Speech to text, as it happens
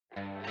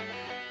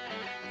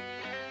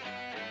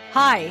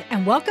Hi,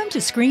 and welcome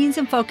to Screens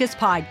in Focus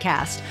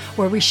podcast,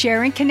 where we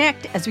share and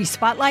connect as we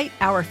spotlight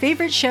our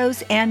favorite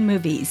shows and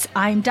movies.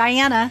 I'm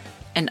Diana.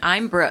 And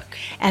I'm Brooke.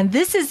 And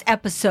this is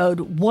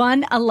episode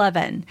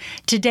 111.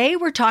 Today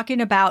we're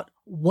talking about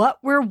what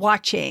we're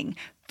watching: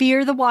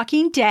 Fear the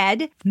Walking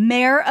Dead,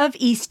 Mare of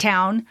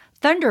Easttown,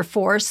 Thunder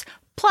Force,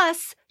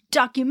 plus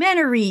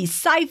documentaries,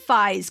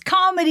 sci-fis,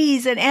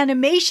 comedies, and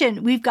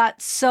animation. We've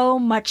got so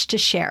much to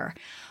share.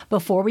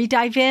 Before we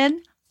dive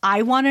in,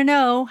 I want to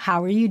know,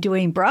 how are you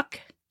doing,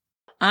 Brooke?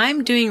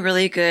 I'm doing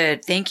really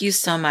good. Thank you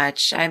so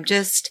much. I'm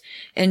just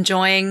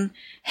enjoying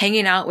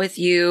hanging out with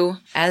you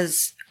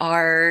as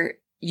our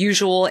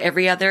usual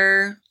every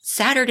other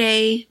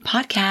Saturday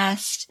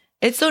podcast.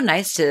 It's so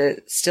nice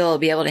to still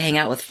be able to hang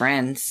out with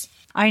friends.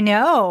 I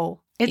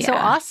know. It's so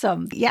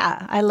awesome.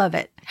 Yeah, I love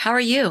it. How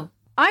are you?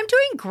 I'm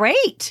doing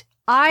great.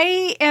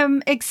 I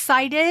am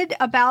excited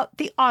about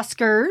the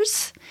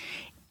Oscars.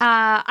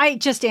 I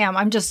just am.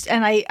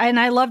 And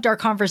I loved our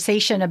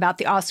conversation about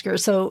the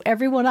Oscars. So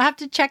everyone will have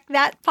to check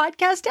that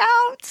podcast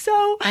out.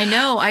 So I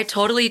know. I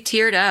totally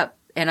teared up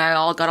and I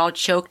got all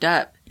choked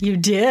up. You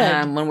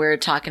did. When we were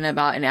talking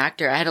about an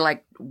actor. I had to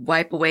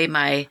wipe away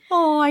my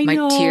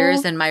know.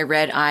 tears and my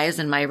red eyes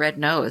and my red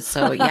nose.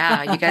 So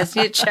yeah, you guys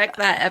need to check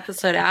that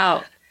episode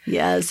out.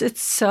 Yes,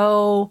 it's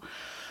so,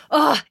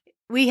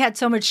 we had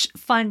so much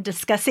fun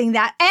discussing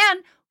that.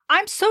 And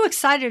I'm so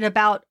excited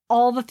about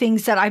all the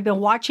things that I've been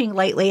watching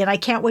lately, and I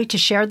can't wait to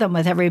share them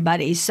with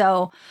everybody.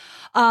 So,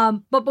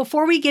 but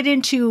before we get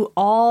into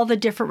all the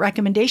different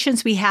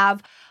recommendations we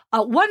have,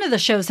 one of the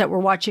shows that we're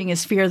watching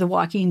is Fear the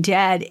Walking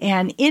Dead.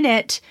 And in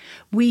it,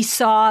 we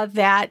saw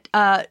that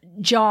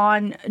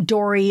John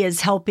Dorie is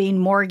helping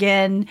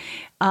Morgan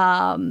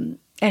and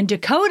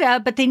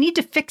Dakota, but they need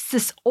to fix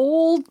this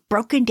old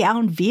broken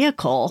down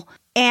vehicle.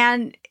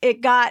 And it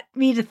got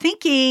me to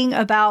thinking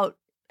about,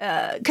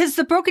 because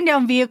the broken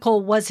down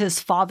vehicle was his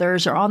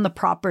father's or on the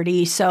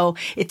property. So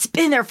it's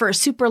been there for a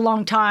super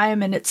long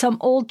time and it's some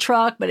old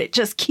truck, but it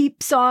just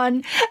keeps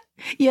on,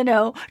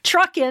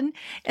 trucking.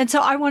 And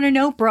so I want to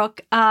know,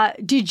 Brooke,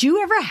 did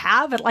you ever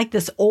have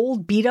this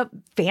old beat up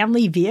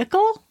family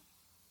vehicle?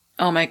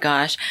 Oh my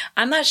gosh.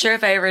 I'm not sure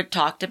if I ever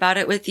talked about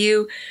it with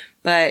you,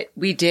 but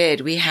we did.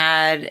 We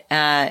had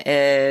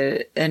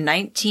a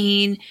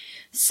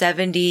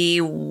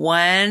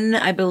 1971,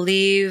 I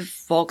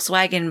believe,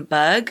 Volkswagen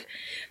Bug,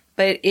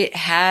 but it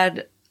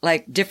had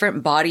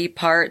different body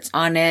parts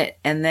on it.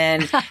 And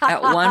then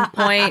at one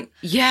point,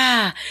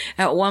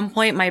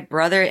 my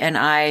brother and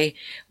I,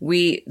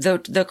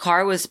 the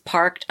car was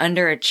parked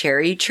under a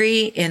cherry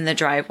tree in the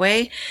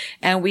driveway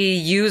and we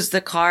used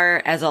the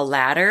car as a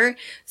ladder.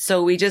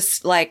 So we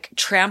just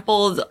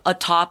trampled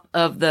atop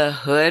of the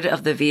hood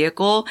of the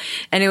vehicle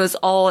and it was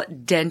all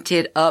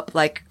dented up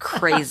like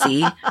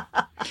crazy.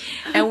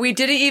 And we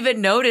didn't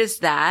even notice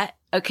that.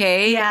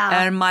 Okay.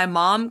 Yeah. And my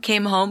mom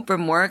came home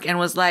from work and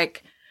was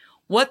like,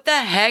 what the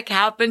heck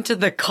happened to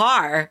the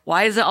car?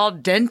 Why is it all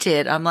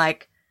dented? I'm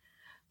like,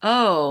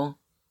 oh,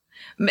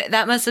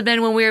 that must have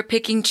been when we were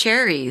picking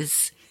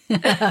cherries.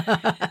 And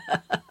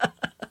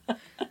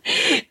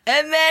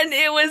then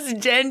it was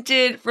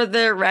dented for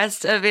the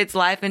rest of its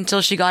life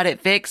until she got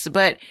it fixed.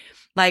 But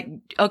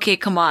okay,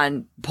 come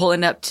on,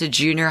 pulling up to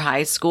junior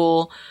high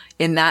school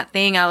in that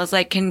thing, I was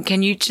like,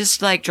 can you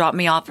just drop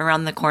me off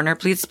around the corner?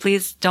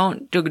 Please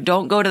don't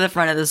go to the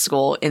front of the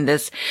school in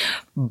this.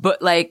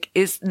 But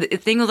the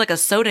thing was like a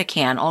soda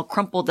can all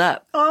crumpled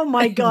up. Oh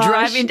my gosh.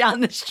 Driving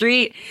down the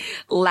street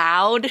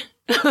loud.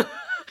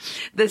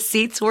 The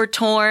seats were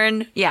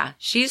torn. Yeah.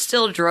 She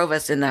still drove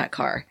us in that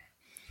car.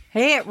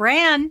 Hey, it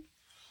ran.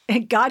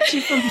 It got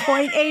you from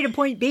point A to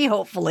point B,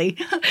 hopefully.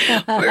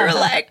 We were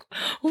like,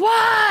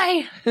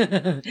 why?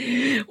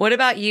 What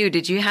about you?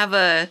 Did you have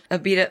a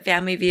beat up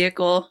family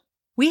vehicle?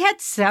 We had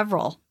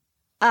several,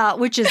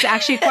 which is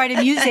actually quite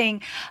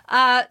amusing.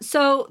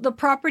 So the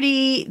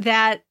property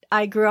that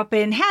I grew up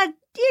in had,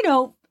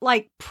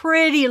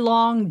 pretty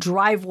long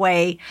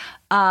driveway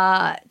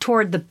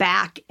toward the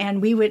back. And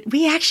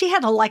we actually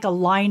had a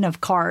line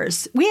of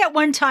cars. We at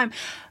one time,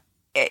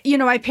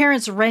 my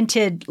parents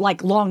rented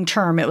long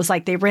term. It was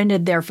they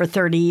rented there for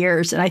 30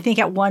 years. And I think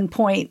at one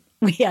point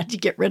we had to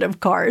get rid of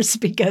cars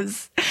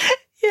because,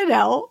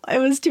 it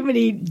was too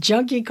many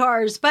junky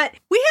cars. But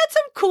we had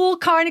some cool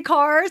kind of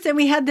cars. And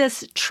we had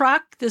this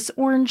truck, this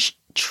orange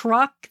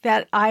truck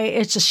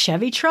it's a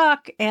Chevy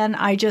truck. And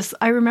I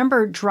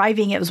remember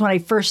driving. It was when I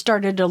first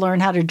started to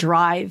learn how to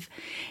drive.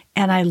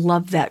 And I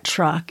loved that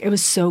truck. It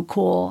was so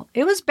cool.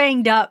 It was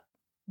banged up,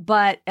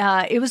 but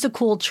it was a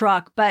cool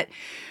truck. But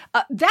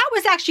that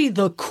was actually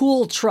the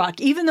cool truck,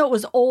 even though it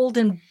was old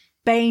and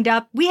banged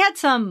up. We had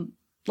some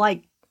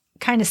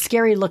kind of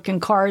scary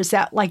looking cars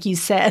that, like you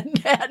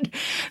said, had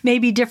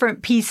maybe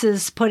different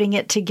pieces putting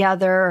it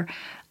together.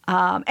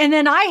 And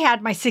then I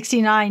had my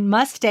 69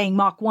 Mustang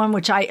Mach 1,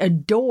 which I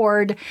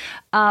adored,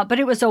 but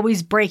it was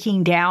always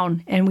breaking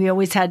down and we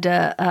always had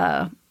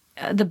to,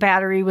 the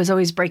battery was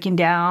always breaking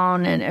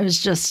down and it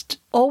was just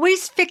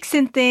always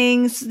fixing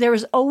things. There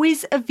was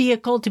always a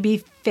vehicle to be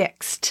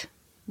fixed.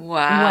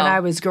 Wow. When I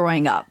was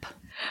growing up.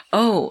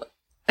 Oh,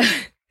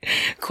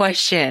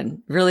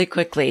 question really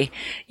quickly.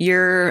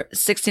 Your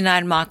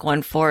 69 Mach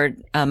 1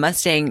 Ford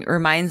Mustang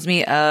reminds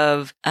me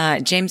of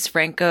James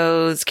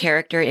Franco's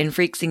character in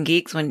Freaks and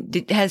Geeks.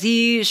 Has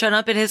he shown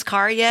up in his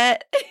car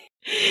yet?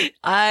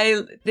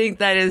 I think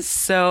that is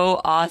so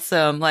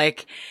awesome.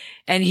 Like,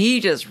 and he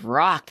just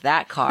rocked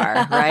that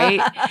car, right?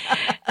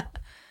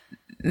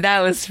 That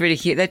was pretty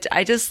cute.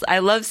 I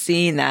love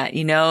seeing that.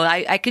 You know,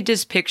 I could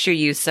just picture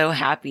you so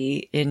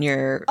happy in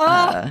your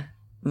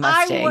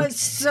Mustang. I was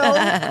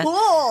so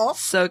cool.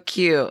 So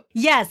cute.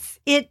 Yes,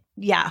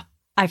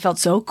 I felt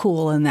so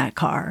cool in that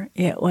car.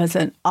 It was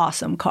an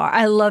awesome car.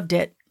 I loved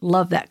it.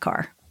 Love that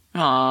car.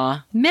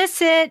 Aw.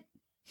 Miss it.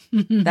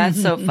 That's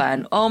so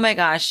fun. Oh my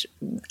gosh.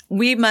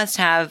 We must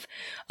have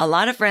a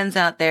lot of friends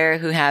out there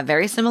who have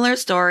very similar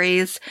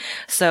stories.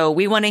 So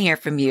we want to hear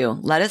from you.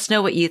 Let us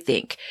know what you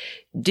think.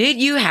 Did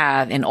you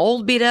have an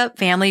old beat up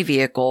family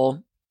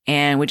vehicle?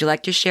 And would you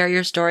like to share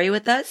your story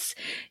with us?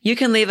 You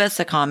can leave us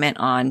a comment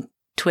on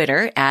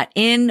Twitter at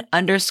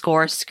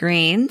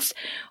 @in_screens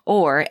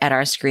or at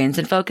our Screens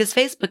in Focus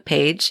Facebook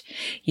page.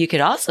 You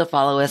could also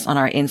follow us on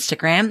our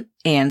Instagram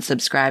and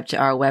subscribe to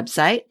our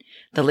website.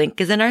 The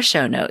link is in our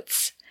show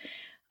notes.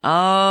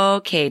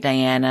 Okay,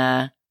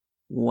 Diana,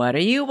 what are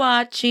you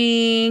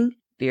watching?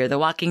 Fear the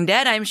Walking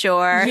Dead, I'm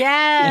sure.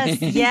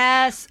 Yes,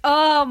 yes.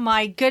 Oh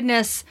my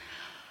goodness.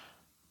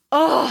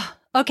 Oh,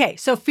 okay.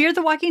 So Fear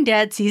the Walking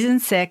Dead,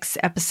 season 6,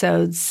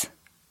 episodes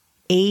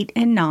 8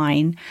 and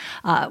 9.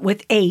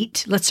 With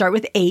 8, let's start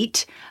with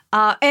 8.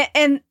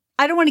 And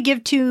I don't want to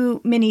give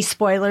too many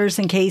spoilers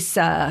in case,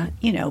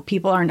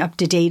 people aren't up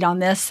to date on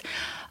this.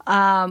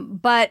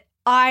 But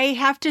I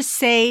have to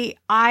say,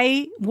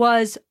 I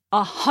was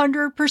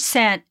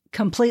 100%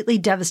 completely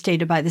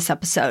devastated by this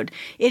episode.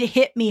 It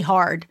hit me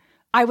hard.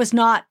 I was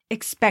not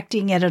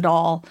expecting it at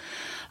all.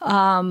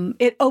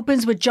 It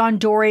opens with John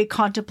Dorie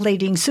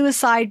contemplating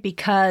suicide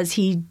because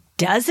he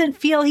doesn't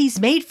feel he's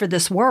made for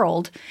this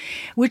world,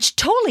 which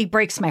totally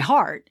breaks my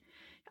heart.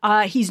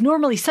 He's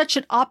normally such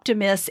an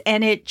optimist,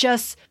 and it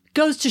just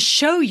goes to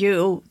show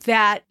you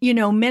that,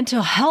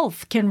 mental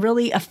health can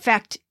really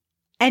affect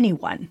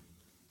anyone.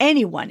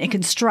 It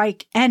can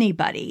strike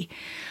anybody.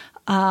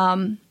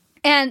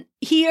 And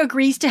he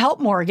agrees to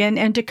help Morgan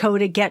and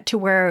Dakota get to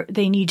where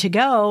they need to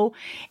go.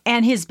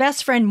 And his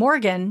best friend,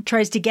 Morgan,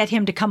 tries to get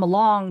him to come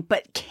along,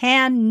 but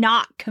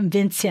cannot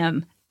convince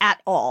him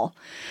at all.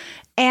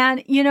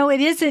 And, it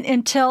isn't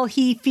until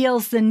he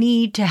feels the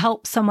need to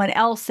help someone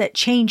else that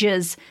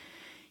changes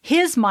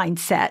his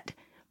mindset.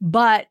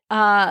 But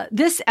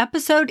this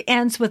episode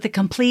ends with a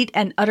complete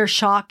and utter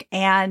shock.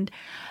 And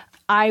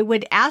I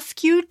would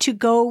ask you to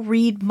go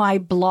read my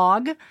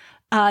blog.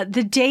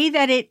 The day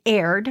that it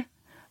aired,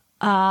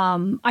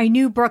 I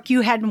knew, Brooke,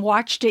 you hadn't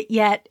watched it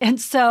yet. And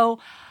so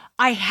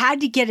I had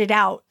to get it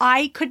out.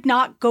 I could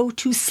not go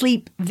to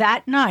sleep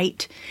that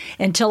night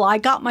until I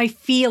got my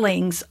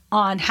feelings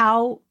on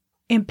how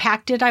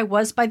impacted I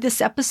was by this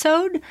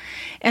episode.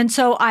 And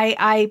so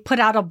I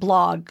put out a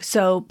blog.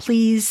 So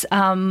please,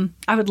 I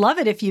would love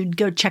it if you'd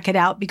go check it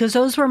out, because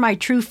those were my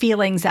true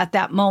feelings at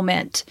that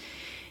moment.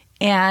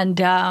 And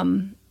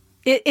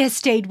it has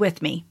stayed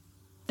with me.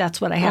 That's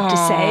what I have to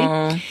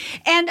say.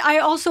 And I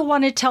also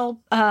want to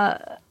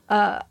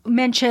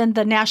mention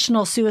the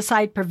National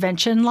Suicide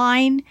Prevention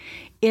Line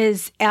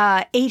is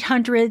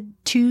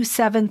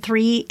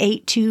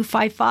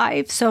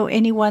 800-273-8255. So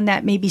anyone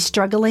that may be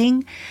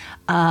struggling,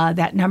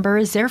 that number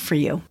is there for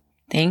you.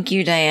 Thank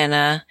you,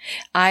 Diana.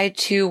 I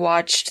too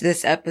watched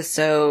this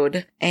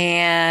episode,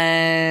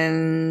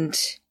 and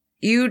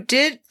you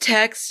did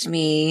text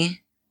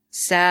me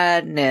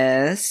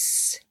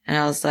sadness, and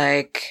I was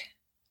like,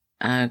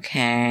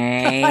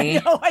 okay.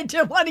 I know. I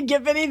didn't want to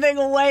give anything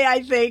away,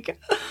 I think.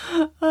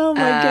 Oh,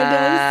 my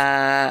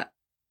goodness.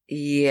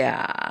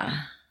 Yeah.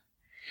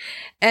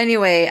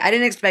 Anyway, I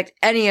didn't expect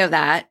any of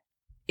that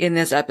in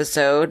this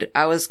episode.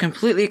 I was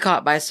completely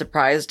caught by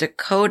surprise.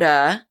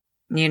 Dakota,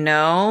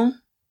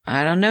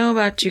 I don't know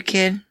about you,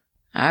 kid.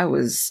 I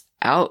was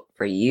out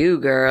for you,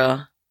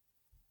 girl.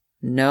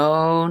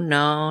 No.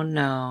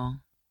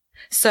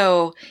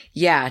 So,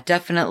 yeah,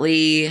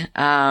 definitely,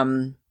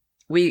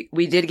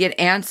 we did get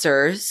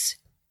answers.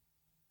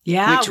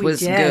 Yeah, which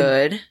was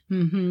good.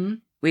 Mm-hmm.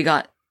 We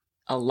got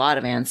a lot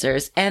of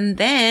answers. And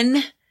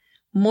then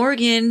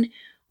Morgan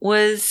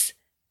was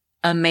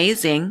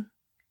amazing.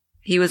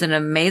 He was an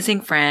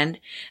amazing friend,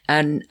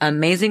 an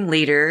amazing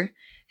leader.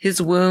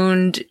 His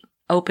wound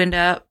opened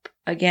up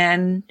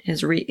again,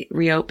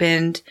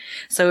 reopened.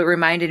 So it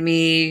reminded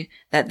me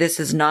that this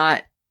is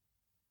not,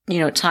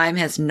 time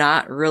has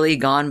not really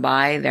gone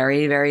by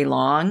very, very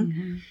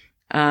long.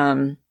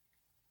 Mm-hmm.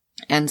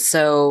 And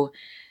so,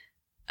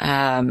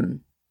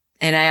 and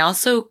I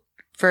also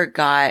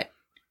forgot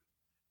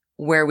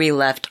where we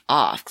left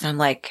off. 'Cause I'm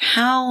like,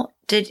 how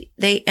did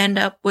they end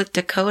up with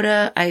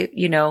Dakota?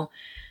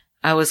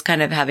 I was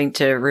kind of having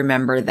to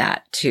remember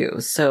that too.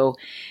 So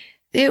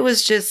it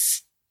was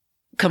just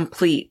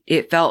complete.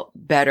 It felt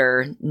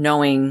better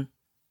knowing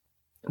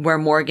where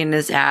Morgan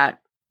is at,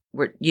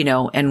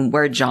 and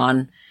where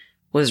John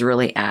was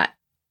really at.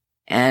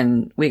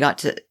 And we got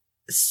to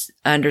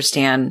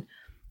understand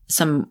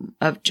some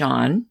of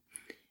John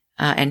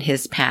and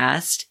his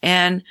past.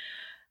 And,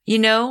 you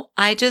know,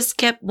 I just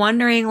kept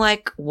wondering,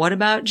 like, what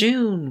about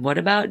June? What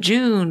about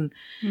June?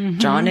 Mhm.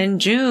 John and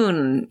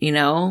June, you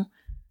know,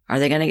 are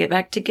they going to get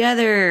back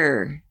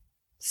together?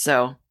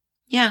 So,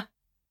 yeah.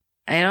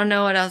 I don't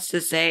know what else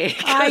to say.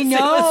 'Cause I know.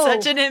 It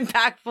was such an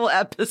impactful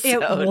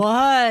episode. It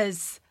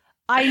was.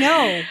 I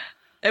know.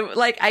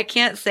 Like, I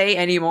can't say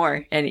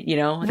anymore. And, you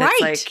know,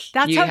 that's Right. like,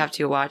 That's you how- have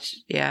to watch.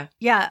 Yeah.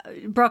 Yeah,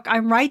 Brooke,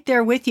 I'm right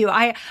there with you.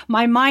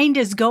 My mind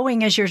is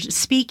going as you're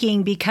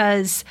speaking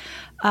because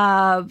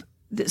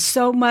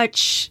so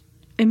much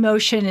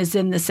emotion is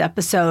in this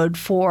episode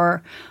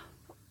for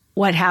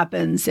what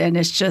happens, and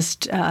it's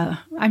just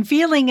I'm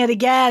feeling it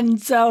again.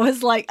 So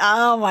it's like,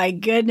 oh my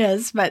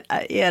goodness, but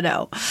you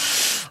know,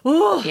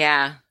 ooh.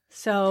 Yeah.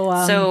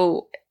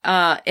 So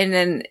and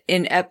then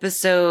in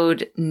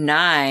episode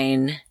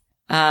 9,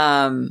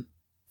 oh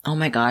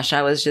my gosh,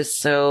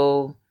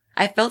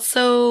 I felt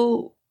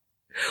so,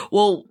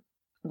 well,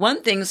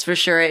 one thing's for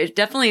sure. It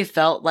definitely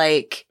felt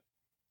like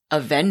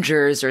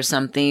Avengers or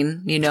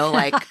something, you know,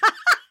 like,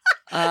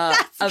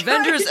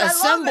 Avengers great.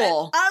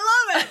 Assemble.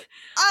 I love it.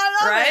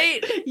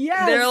 Right?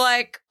 Yes. They're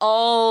like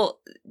all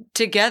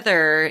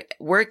together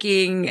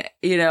working,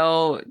 you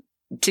know,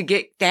 to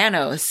get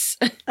Thanos.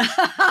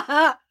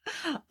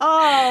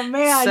 Oh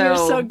man, you're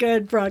So- so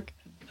good, Brooke.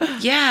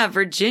 Yeah,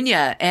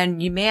 Virginia. And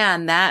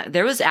man,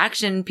 there was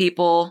action,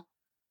 people.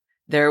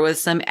 There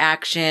was some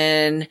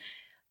action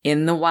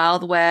in the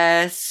Wild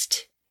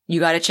West. You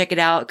got to check it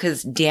out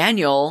because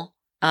Daniel,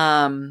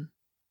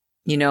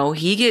 you know,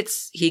 he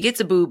gets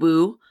a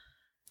boo-boo.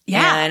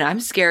 Yeah. And I'm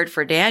scared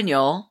for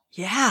Daniel.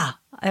 Yeah.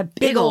 A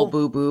Big old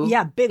boo-boo.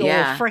 Yeah, big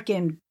Yeah. old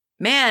freaking.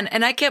 Man,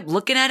 and I kept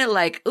looking at it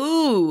like,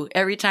 ooh,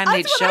 every time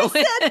they'd That's show what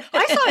I said. it.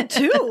 I saw it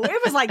too.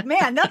 It was like,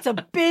 man, that's a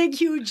big,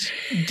 huge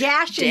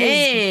gash in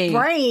his Dang.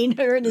 brain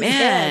or in his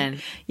head.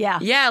 Man. Yeah.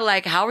 Yeah,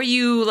 like how are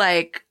you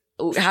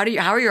how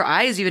are your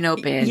eyes even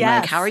open?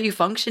 Yes. Like how are you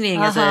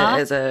functioning Uh-huh.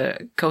 as a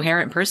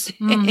coherent person?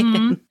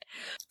 Mhm.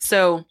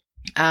 So,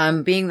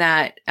 being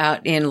that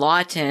out in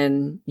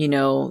Lawton, you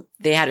know,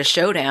 they had a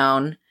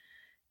showdown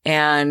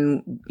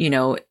and, you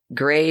know,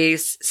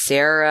 Grace,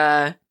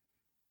 Sarah,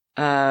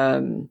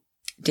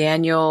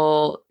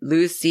 Daniel,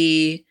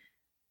 Lucy,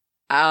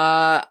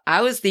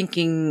 I was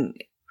thinking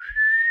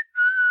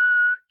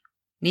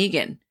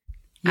Negan.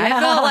 I Yeah.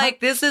 felt like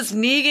this is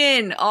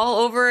Negan all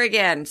over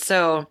again.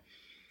 So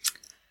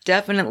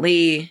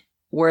definitely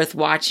worth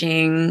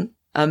watching.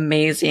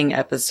 Amazing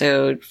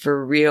episode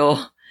for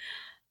real.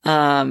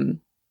 And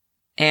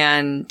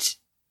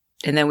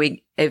then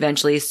we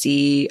eventually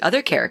see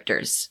other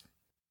characters.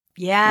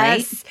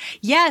 Yes.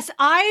 Yes.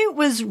 I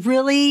was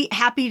really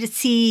happy to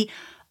see,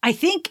 I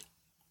think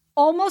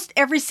almost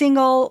every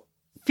single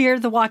Fear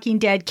the Walking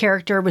Dead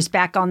character was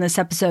back on this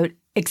episode,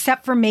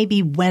 except for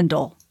maybe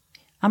Wendell.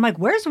 I'm like,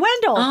 where's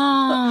Wendell?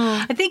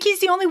 Oh, I think he's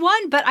the only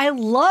one, but I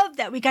love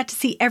that we got to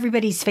see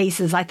everybody's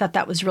faces. I thought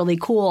that was really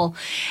cool.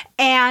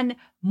 And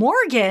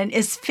Morgan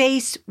is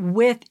faced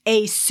with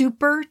a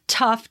super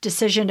tough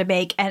decision to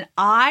make. And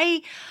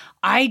I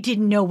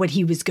didn't know what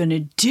he was going to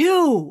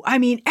do. I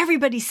mean,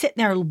 everybody's sitting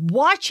there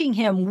watching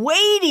him,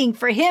 waiting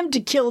for him to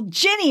kill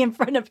Ginny in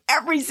front of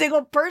every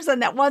single person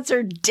that wants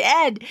her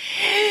dead.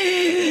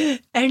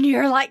 And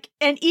you're like,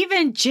 and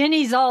even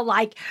Ginny's all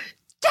like,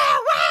 do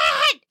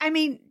it! I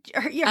mean,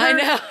 I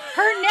know.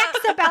 her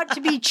neck's about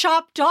to be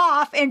chopped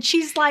off, and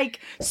she's like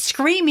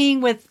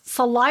screaming with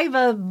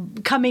saliva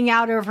coming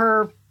out of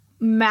her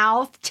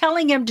mouth,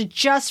 telling him to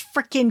just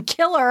freaking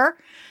kill her.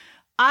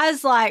 I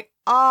was like,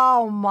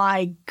 oh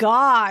my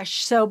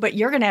gosh. So, but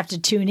you're going to have to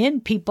tune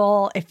in,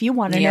 people, if you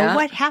want to know Yeah.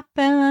 what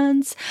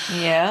happens.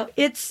 yeah.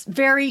 It's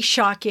very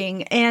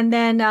shocking. And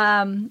then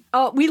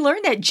we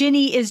learned that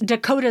Ginny is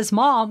Dakota's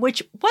mom,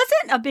 which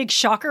wasn't a big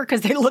shocker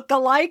because they look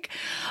alike.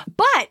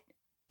 But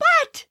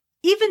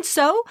even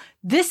so,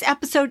 this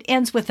episode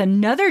ends with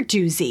another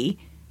doozy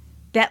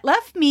that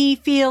left me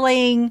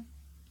feeling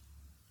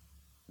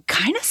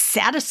kind of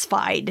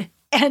satisfied.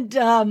 And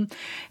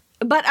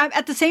but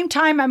at the same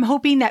time, I'm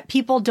hoping that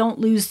people don't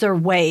lose their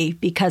way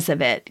because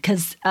of it.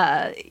 Because,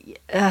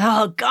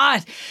 oh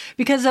God,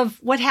 because of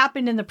what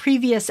happened in the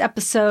previous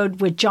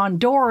episode with John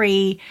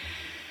Dory,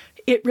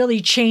 it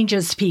really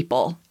changes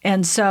people.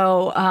 And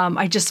so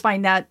I just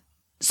find that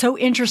so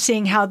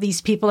interesting how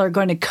these people are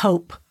going to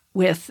cope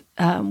with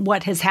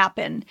what has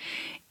happened.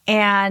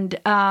 And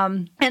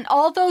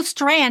although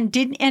Strand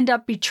didn't end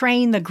up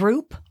betraying the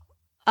group,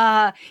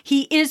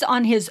 he is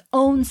on his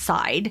own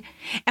side.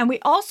 And we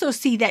also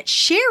see that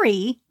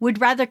Sherry would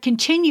rather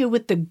continue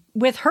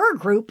with her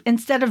group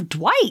instead of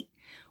Dwight,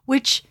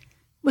 which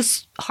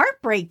was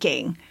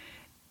heartbreaking.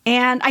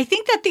 And I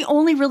think that the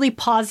only really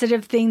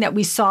positive thing that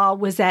we saw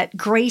was that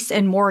Grace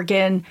and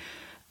Morgan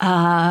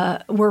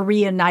were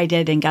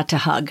reunited and got to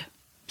hug.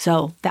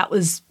 So that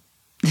was,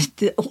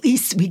 at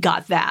least we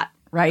got that,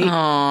 right?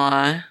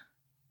 Aw.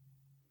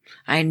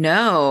 I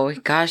know.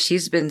 Gosh,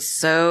 he's been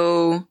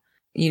so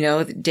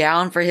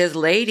down for his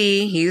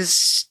lady.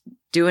 He's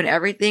doing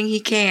everything he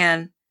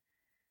can.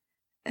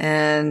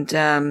 And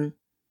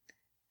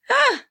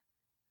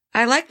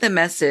I like the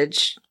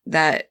message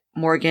that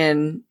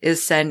Morgan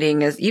is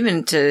sending, as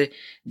even to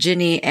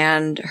Ginny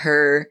and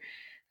her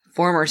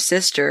former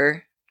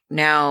sister,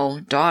 now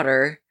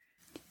daughter,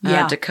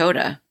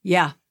 Dakota.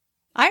 Yeah.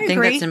 I agree.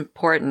 think that's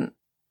important.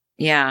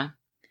 Yeah.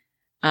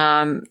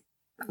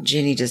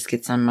 Ginny just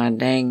gets on my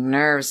dang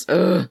nerves.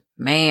 Ugh,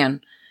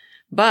 man.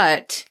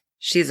 But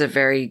she's a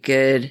very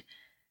good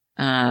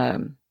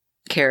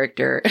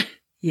character.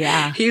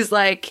 Yeah. He's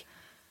like,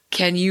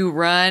 can you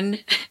run?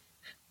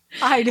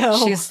 I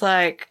know. She's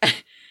like,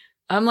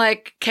 I'm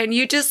like, can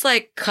you just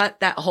like cut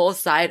that whole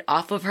side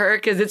off of her?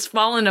 Because it's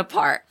falling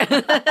apart.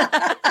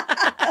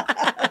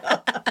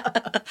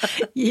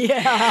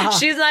 Yeah.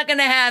 She's not going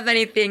to have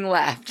anything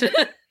left.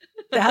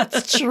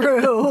 That's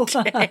true.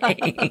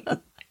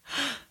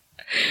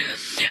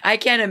 I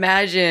can't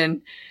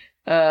imagine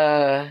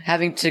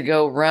having to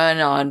go run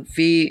on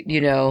feet,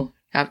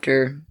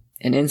 after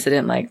an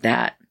incident like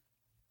that.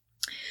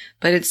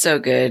 But it's so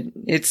good.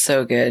 It's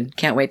so good.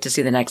 Can't wait to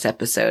see the next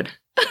episode.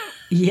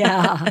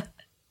 Yeah.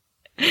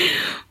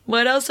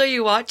 What else are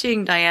you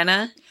watching,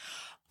 Diana?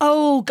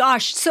 Oh,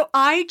 gosh. So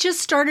I just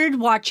started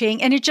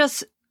watching, and it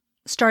just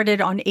started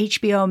on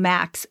HBO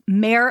Max,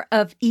 Mayor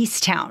of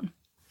Easttown.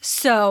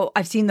 So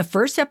I've seen the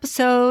first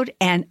episode,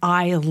 and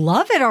I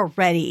love it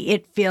already.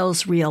 It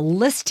feels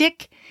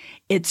realistic.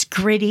 It's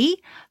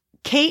gritty.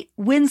 Kate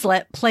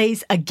Winslet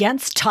plays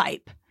against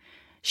type.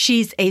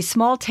 She's a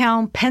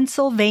small-town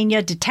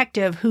Pennsylvania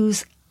detective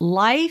whose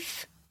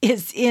life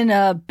is in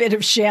a bit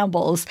of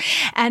shambles.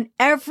 And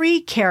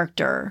every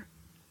character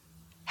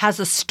has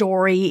a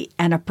story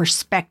and a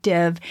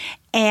perspective.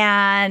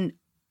 And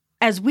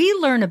as we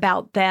learn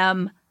about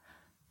them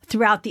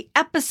throughout the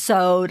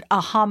episode, a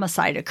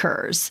homicide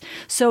occurs.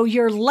 So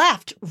you're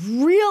left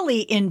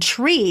really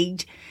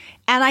intrigued.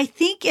 And I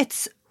think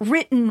it's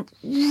written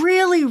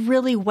really,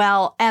 really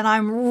well. And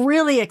I'm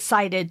really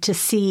excited to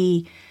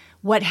see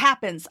what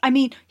happens. I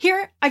mean,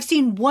 here I've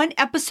seen one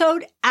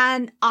episode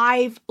and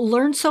I've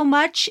learned so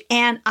much,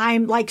 and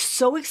I'm like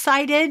so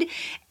excited,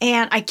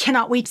 and I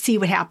cannot wait to see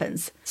what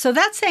happens. So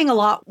that's saying a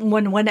lot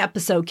when one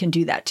episode can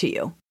do that to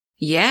you.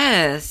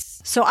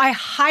 Yes. So I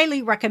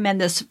highly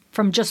recommend this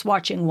from just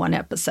watching one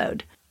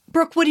episode.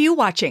 Brooke, what are you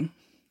watching?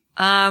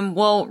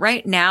 Well,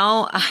 right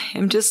now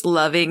I'm just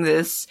loving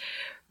this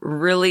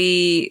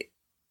really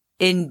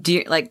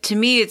to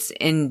me, it's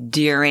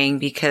endearing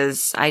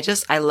because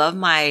I love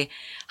my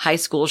high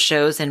school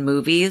shows and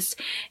movies.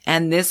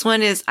 And this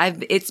one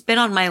it's been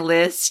on my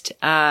list,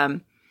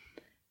 of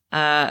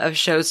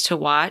shows to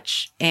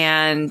watch.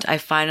 And I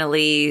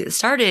finally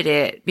started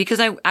it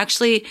because I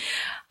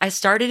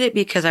started it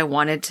because I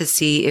wanted to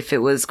see if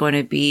it was going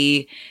to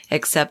be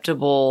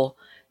acceptable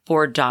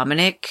for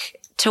Dominic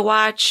to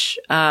watch.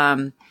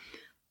 But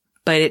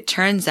it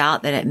turns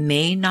out that it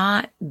may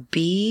not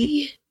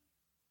be.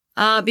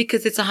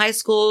 Because it's a high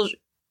school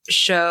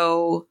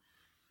show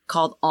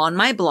called On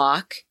My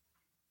Block,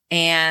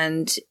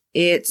 and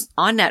it's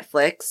on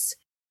Netflix,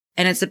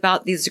 and it's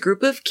about these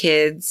group of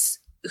kids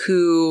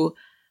who,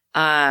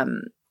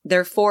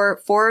 they're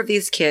four of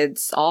these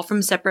kids, all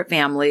from separate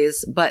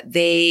families, but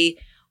they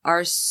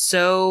are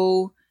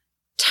so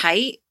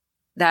tight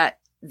that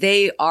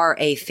they are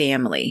a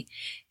family,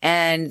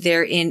 and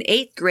they're in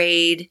 8th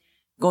grade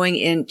going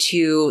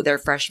into their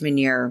freshman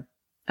year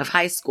of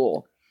high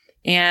school.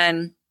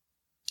 And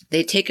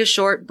they take a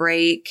short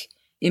break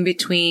in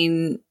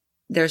between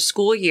their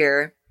school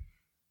year.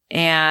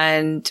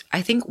 And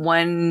I think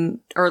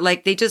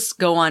they just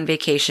go on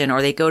vacation,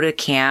 or they go to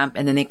camp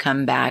and then they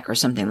come back or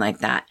something like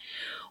that.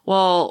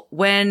 Well,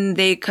 when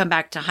they come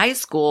back to high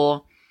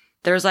school,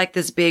 there's like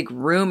this big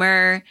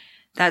rumor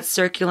that's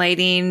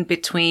circulating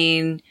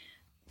between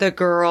the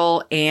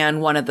girl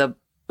and one of the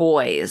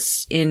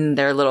boys in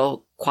their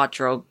little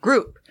Quattro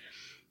group.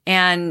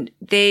 And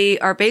they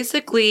are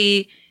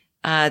basically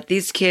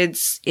these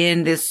kids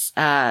in this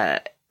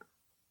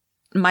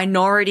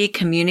minority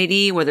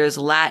community where there's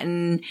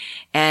Latin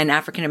and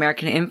African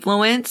American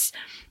influence.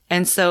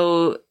 And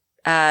so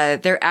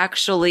they're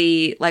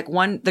actually like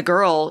the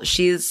girl,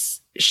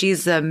 she's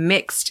a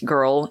mixed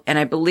girl, and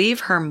I believe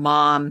her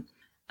mom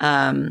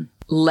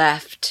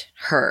left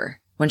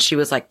her when she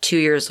was like 2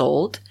 years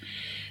old.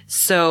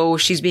 So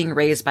she's being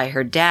raised by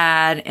her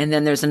dad. And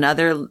then there's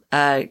another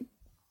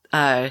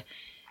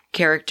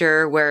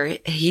character where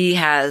he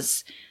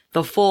has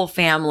the full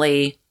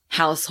family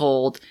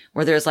household,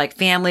 where there's like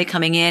family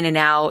coming in and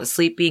out,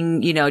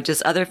 sleeping,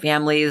 just other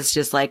families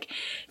just like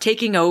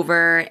taking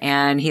over.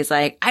 And he's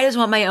like, I just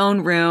want my own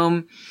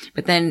room.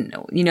 But then,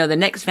 the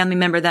next family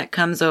member that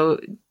comes to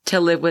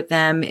live with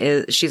them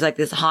she's like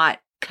this hot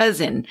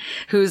cousin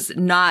who's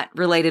not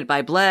related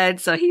by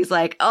blood. So he's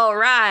like, all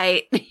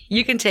right,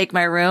 You can take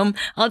my room.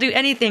 I'll do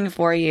anything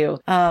for you.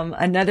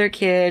 Another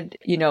kid,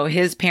 you know,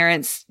 his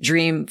parents'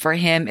 dream for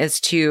him is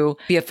to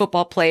be a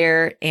football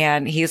player.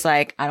 And he's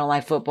like, I don't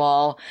like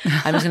football.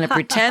 I'm just going to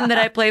pretend that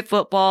I play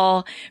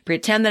football,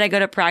 pretend that I go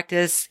to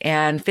practice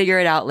and figure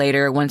it out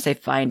later once they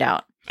find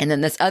out. And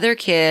then this other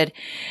kid,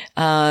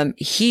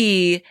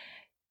 he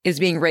is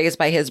being raised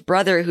by his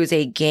brother, who's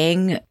a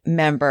gang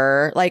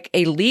member, like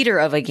a leader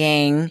of a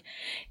gang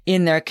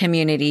in their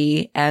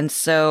community. And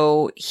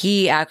so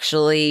he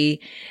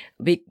actually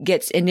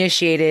gets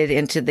initiated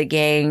into the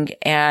gang,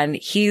 and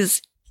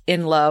he's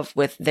in love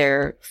with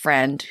their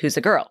friend who's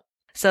a girl.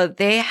 So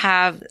they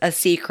have a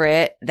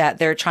secret that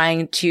they're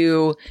trying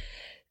to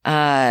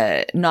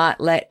not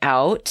let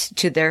out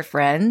to their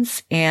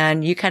friends.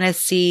 And you kind of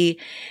see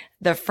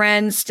the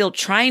friends still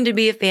trying to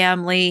be a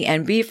family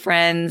and be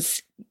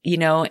friends, you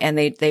know, and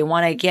they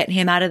want to get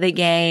him out of the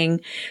gang.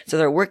 So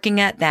they're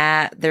working at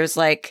that. There's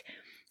like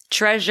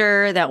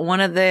treasure that one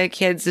of the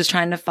kids is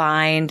trying to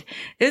find.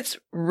 It's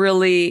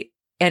really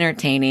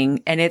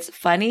entertaining and it's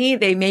funny.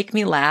 They make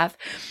me laugh.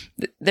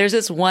 There's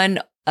this one,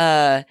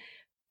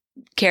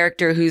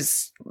 character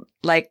who's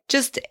like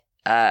just,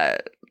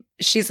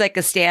 she's like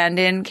a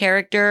stand-in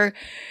character.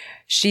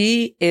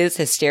 She is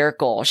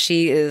hysterical.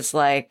 She is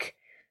like,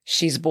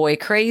 she's boy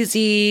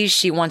crazy.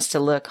 She wants to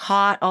look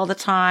hot all the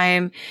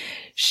time,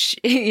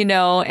 you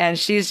know, and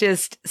she's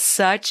just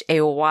such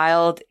a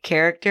wild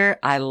character.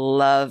 I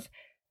love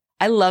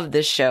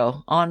this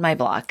show on my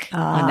block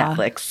on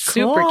Netflix.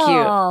 Super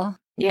cute.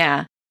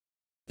 Yeah.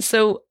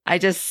 So I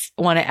just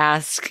want to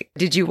ask,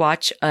 did you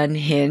watch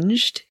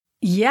Unhinged?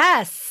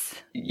 Yes.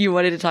 You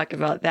wanted to talk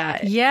about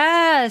that.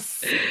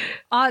 Yes.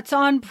 It's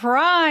on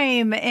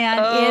Prime and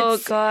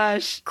it's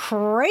gosh,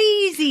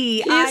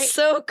 crazy. He's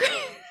so crazy.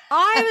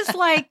 I was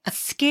like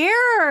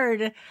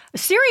scared.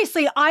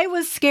 Seriously, I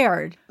was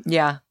scared.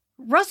 Yeah.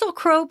 Russell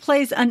Crowe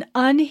plays an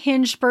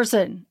unhinged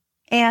person.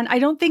 And I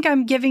don't think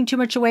I'm giving too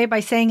much away by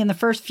saying in the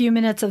first few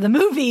minutes of the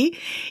movie,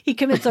 he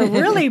commits a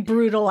really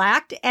brutal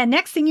act. And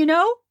next thing you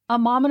know, a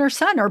mom and her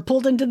son are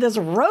pulled into this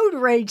road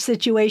rage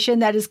situation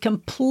that is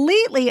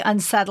completely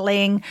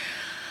unsettling.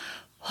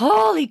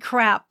 Holy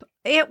crap.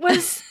 It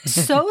was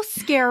so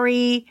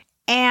scary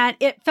and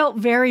it felt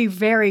very,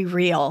 very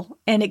real.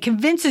 And it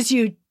convinces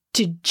you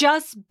to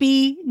just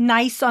be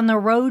nice on the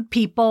road,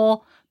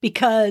 people,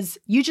 because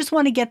you just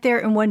want to get there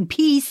in one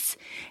piece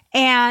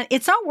and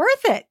it's not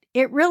worth it.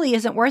 It really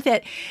isn't worth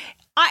it.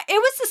 It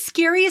was the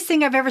scariest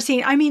thing I've ever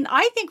seen. I mean,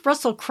 I think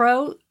Russell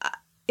Crowe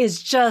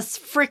is just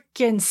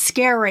freaking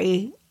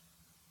scary.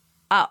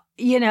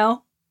 You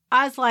know,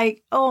 I was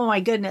like, oh my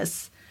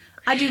goodness.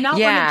 I do not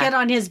want to get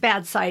on his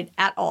bad side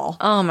at all.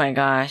 Oh my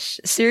gosh.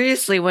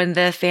 Seriously, when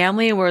the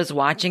family was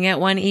watching it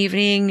one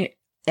evening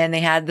and they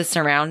had the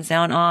surround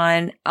sound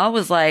on, I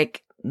was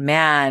like,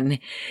 man,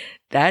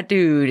 that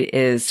dude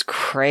is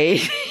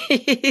crazy.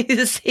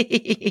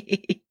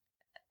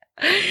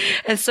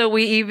 And so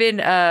we even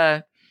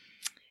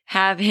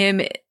have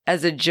him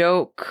as a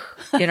joke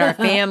in our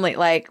family.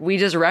 Like we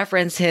just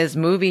reference his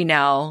movie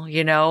now,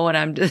 you know, and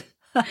I'm just,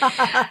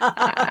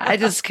 I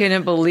just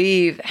couldn't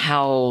believe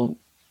how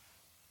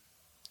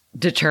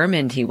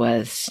determined he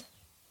was.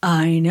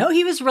 I know.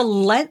 He was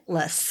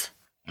relentless.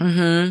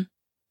 Mm-hmm.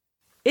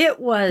 It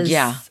was.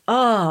 Yeah.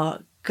 Oh,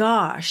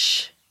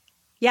 gosh.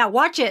 Yeah,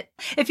 watch it.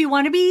 If you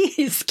want to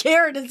be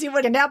scared and see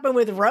what can happen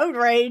with road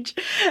rage.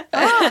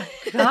 Oh,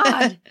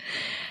 God.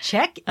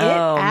 Check it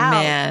out. Oh,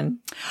 man.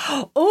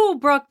 Oh,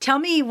 Brooke, tell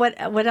me what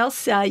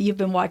else you've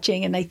been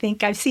watching. And I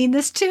think I've seen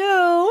this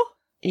too.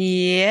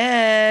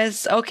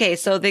 Yes. Okay,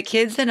 so the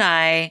kids and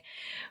I,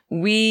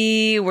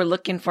 we were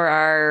looking for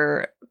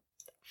our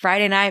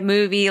Friday night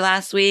movie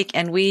last week,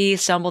 and we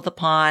stumbled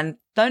upon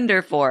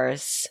Thunder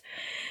Force.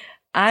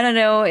 I don't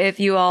know if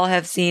you all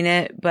have seen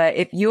it, but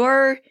if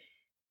you're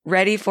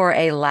ready for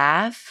a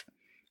laugh,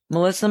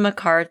 Melissa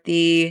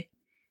McCarthy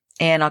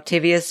and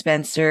Octavia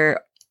Spencer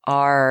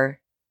are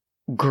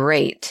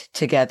great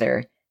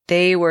together.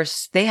 They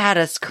had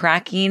us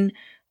cracking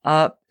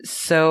up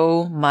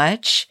so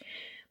much.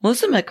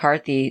 Melissa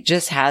McCarthy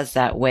just has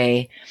that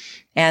way.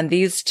 And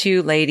these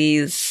two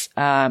ladies,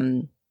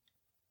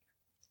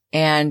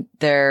 and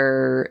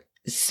their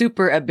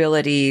super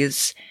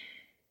abilities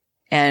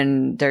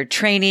and their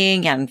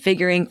training and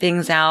figuring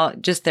things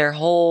out, just their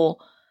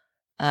whole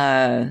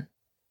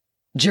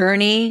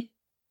journey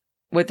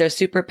with their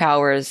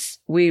superpowers,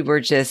 we were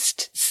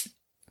just,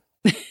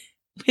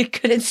 we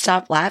couldn't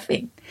stop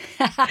laughing.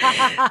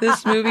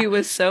 This movie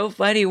was so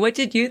funny. What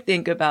did you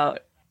think about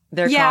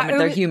their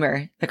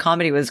humor? The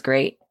comedy was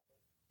great.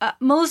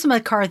 Melissa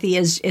McCarthy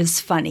is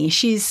funny.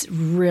 She's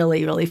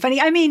really, really funny.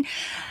 I mean,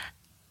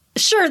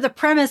 sure, the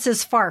premise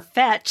is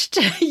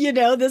far-fetched. You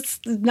know,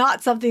 this is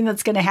not something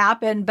that's going to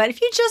happen. But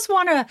if you just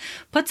want to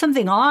put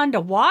something on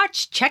to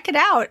watch, check it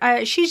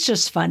out. She's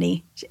just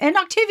funny. And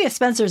Octavia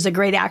Spencer is a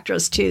great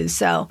actress, too.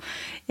 So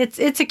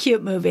it's a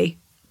cute movie.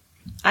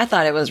 I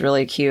thought it was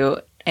really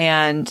cute.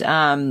 And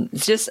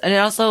I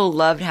also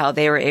loved how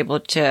they were able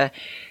to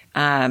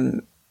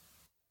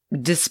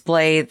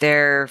display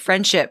their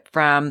friendship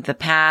from the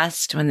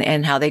past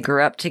and how they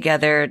grew up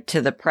together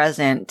to the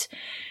present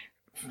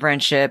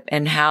friendship,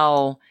 and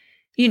how,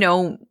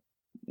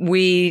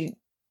 we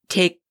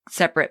take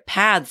separate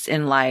paths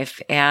in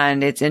life.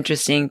 And it's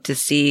interesting to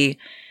see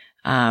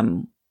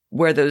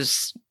where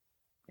those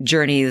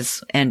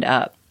journeys end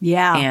up.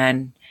 Yeah.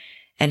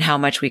 And how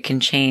much we can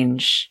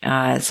change.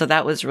 So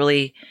that was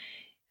really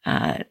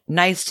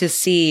nice to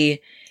see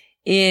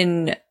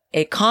in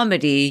a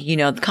comedy.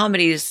 The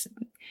comedies,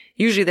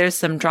 usually there's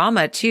some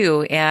drama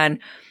too. And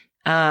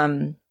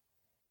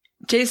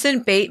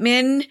Jason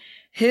Bateman,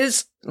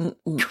 his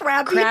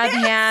crab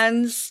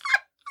hands.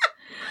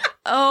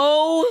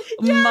 Oh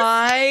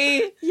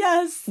my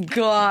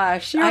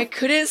gosh. I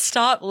couldn't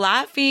stop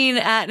laughing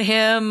at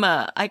him.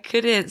 I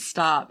couldn't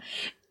stop.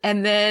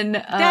 And then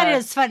that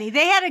is funny.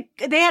 They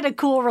had a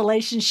cool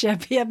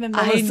relationship, him and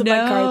Melissa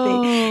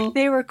McCarthy.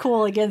 They were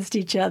cool against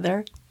each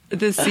other.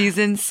 The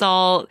seasoned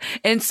salt.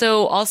 And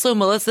so also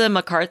Melissa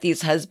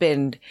McCarthy's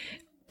husband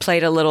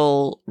played a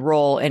little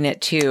role in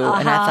it too.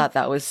 And I thought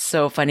that was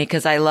so funny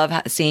because I love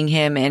seeing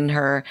him in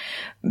her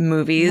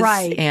movies.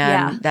 Right.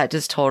 And that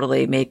just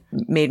totally made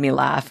me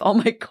laugh. Oh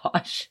my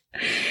gosh.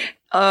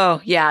 Oh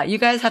yeah. You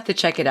guys have to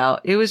check it out.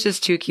 It was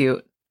just too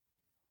cute.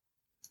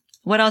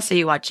 What else are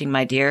you watching,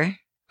 my dear?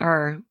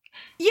 Or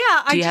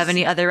do you have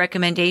any other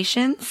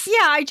recommendations?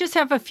 Yeah, I just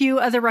have a few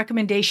other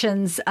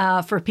recommendations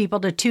for people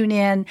to tune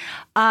in.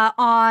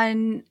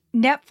 On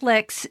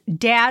Netflix,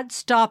 Dad,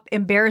 Stop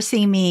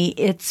Embarrassing Me.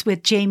 It's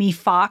with Jamie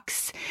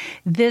Foxx.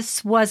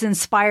 This was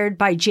inspired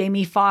by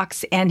Jamie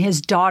Foxx and his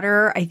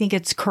daughter. I think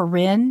it's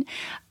Corinne.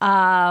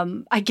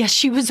 I guess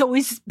she was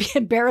always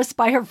embarrassed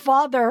by her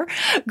father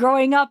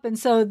growing up. And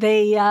so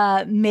they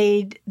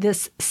made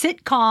this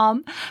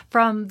sitcom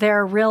from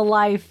their real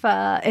life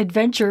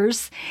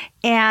adventures.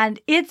 And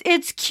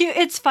it's cute.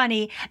 It's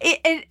funny.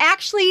 It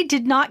actually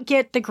did not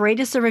get the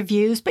greatest of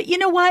reviews. But you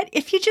know what?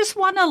 If you just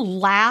want to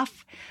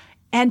laugh,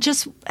 and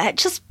just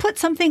put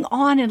something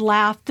on and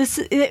laugh.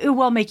 It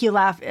will make you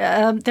laugh.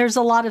 There's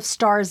a lot of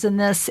stars in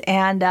this,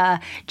 and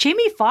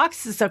Jamie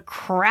Foxx is a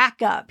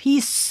crack up.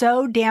 He's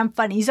so damn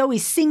funny. He's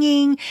always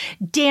singing,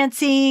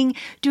 dancing,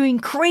 doing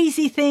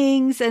crazy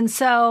things, and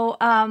so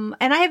and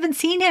I haven't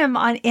seen him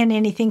in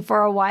anything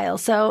for a while,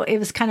 so it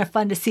was kind of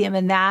fun to see him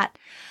in that.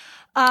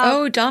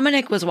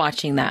 Dominic was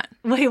watching that.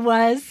 He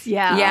was,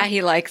 yeah. Yeah,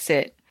 he likes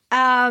it.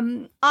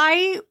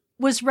 I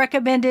was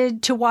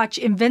recommended to watch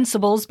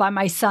Invincibles by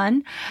my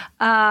son.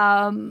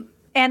 And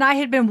I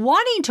had been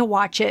wanting to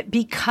watch it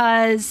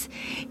because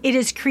it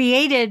is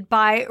created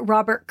by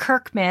Robert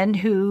Kirkman,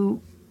 who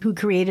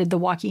created The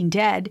Walking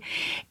Dead.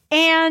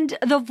 And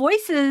the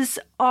voices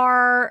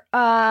are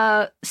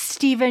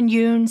Stephen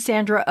Yeun,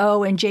 Sandra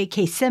Oh, and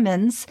J.K.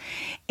 Simmons.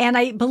 And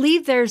I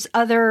believe there's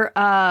other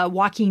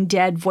Walking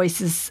Dead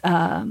voices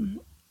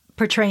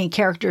portraying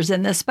characters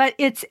in this. But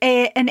it's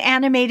an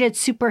animated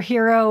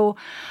superhero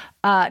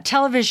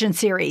television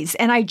series,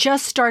 and I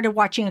just started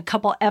watching a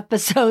couple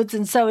episodes,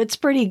 and so it's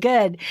pretty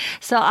good.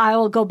 So I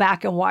will go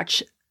back and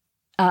watch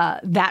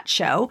that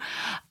show.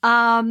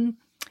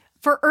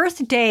 For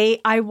Earth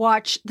Day, I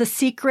watched The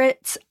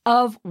Secrets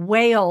of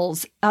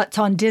Whales. It's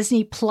on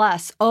Disney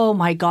Plus. Oh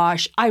my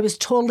gosh, I was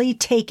totally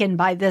taken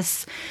by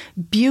this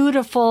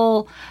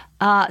beautiful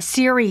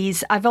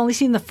series. I've only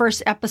seen the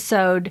first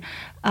episode,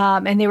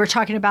 and they were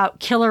talking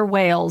about killer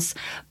whales,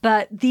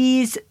 but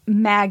these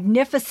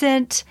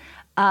magnificent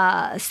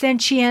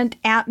sentient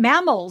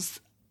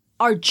mammals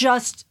are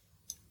just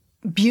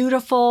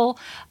beautiful.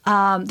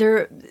 I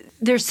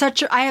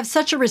have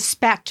such a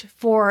respect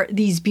for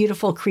these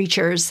beautiful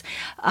creatures.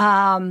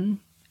 My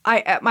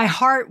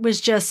heart was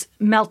just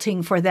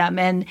melting for them,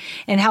 and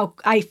how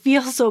I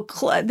feel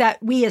that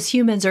we as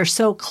humans are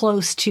so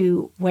close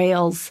to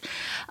whales.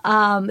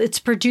 It's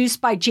produced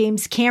by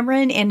James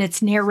Cameron, and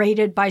it's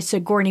narrated by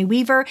Sigourney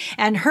Weaver,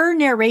 and her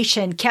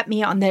narration kept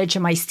me on the edge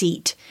of my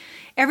seat.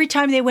 Every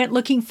time they went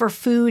looking for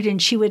food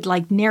and she would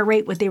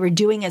narrate what they were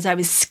doing as I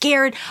was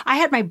scared, I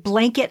had my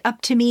blanket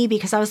up to me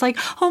because I was like,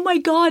 oh my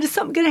God, is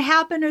something going to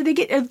happen? Are they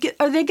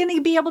going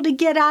to be able to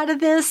get out of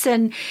this?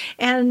 And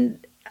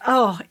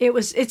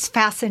it's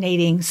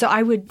fascinating. So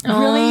I would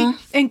really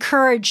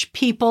encourage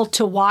people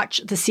to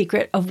watch The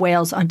Secret of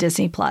Whales on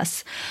Disney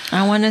Plus.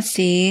 I want to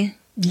see.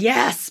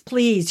 Yes,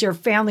 please. Your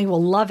family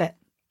will love it.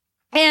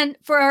 And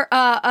for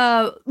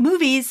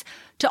movies,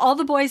 To All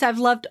the Boys I've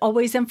Loved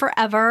Always and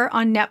Forever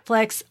on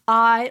Netflix.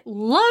 I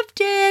loved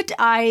it.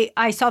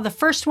 I saw the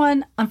first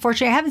one.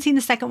 Unfortunately, I haven't seen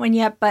the second one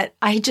yet, but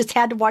I just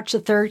had to watch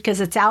the third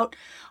because it's out.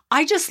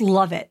 I just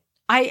love it.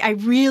 I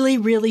really,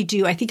 really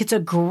do. I think it's a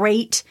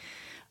great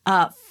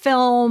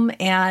film,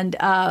 and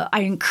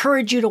I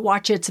encourage you to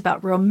watch it. It's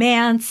about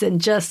romance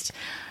and just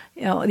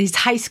these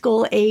high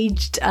school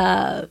aged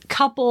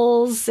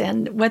couples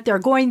and what they're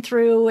going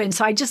through. And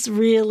so I just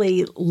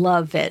really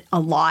love it a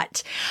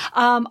lot.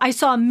 I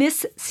saw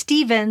Miss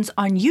Stevens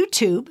on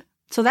YouTube.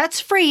 So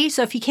that's free.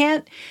 So if you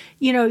can't,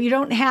 you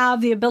don't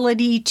have the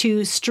ability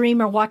to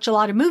stream or watch a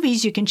lot of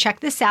movies, you can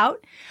check this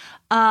out.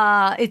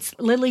 It's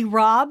Lily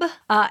Robb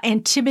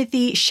and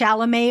Timothy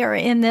Chalamet are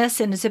in this,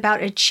 and it's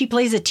about she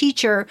plays a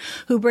teacher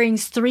who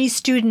brings 3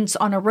 students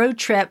on a road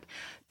trip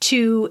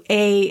to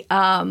a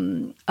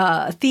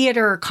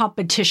theater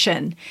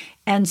competition,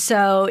 and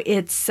so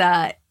it's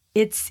an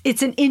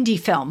indie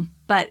film.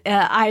 But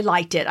I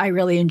liked it. I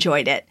really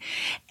enjoyed it.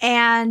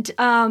 And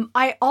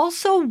I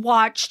also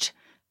watched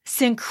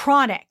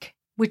Synchronic,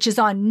 which is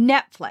on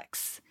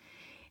Netflix,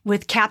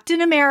 with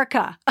Captain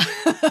America,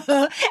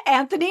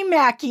 Anthony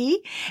Mackie,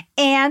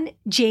 and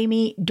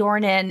Jamie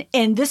Dornan.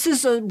 And this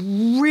is a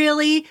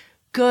really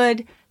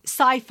good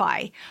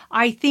sci-fi.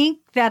 I think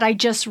that I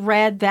just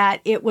read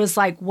that it was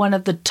like one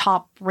of the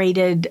top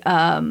rated,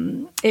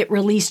 it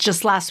released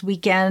just last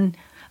weekend,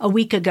 a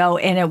week ago,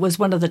 and it was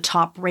one of the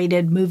top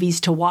rated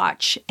movies to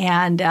watch.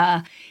 And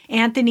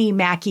Anthony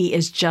Mackie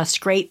is just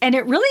great. And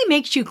it really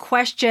makes you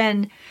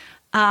question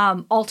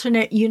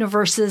alternate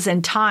universes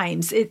and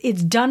times.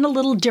 It's done a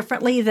little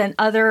differently than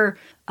other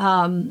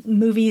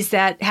movies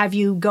that have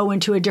you go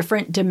into a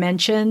different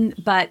dimension,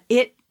 but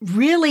it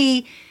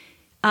really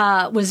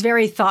was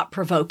very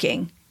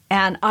thought-provoking.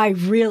 And I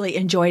really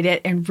enjoyed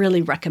it and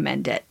really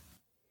recommend it.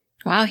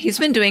 Wow, he's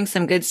been doing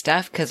some good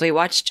stuff because we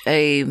watched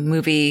a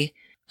movie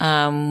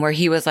where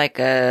he was like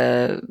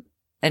an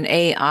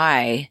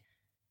AI,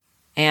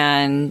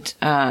 and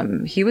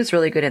he was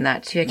really good in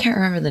that too. I can't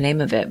remember the name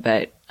of it,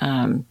 but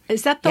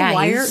is that The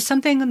Wire?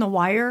 Something in The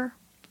Wire,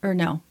 or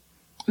no?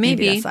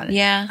 Maybe that's not it.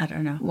 Yeah, I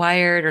don't know.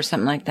 Wired or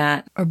something like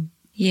that. Or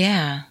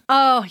yeah.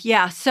 Oh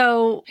yeah.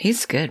 So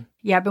he's good.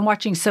 Yeah, I've been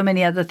watching so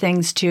many other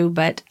things too,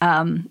 but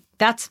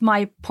that's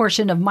my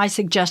portion of my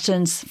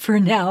suggestions for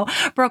now.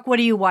 Brooke, what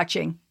are you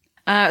watching?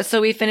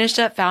 So we finished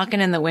up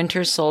Falcon and the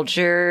Winter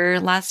Soldier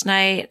last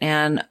night,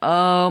 and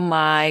oh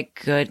my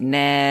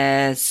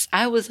goodness,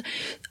 I was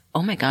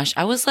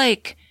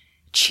like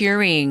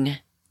cheering,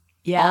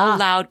 all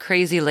loud,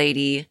 crazy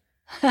lady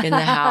in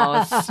the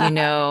house.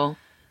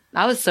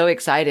 I was so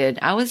excited.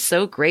 I was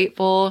so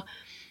grateful.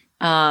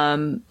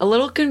 A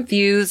little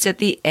confused at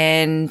the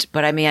end,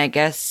 but I mean, I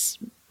guess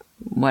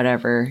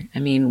whatever. I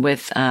mean,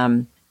 with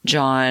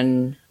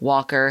John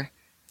Walker.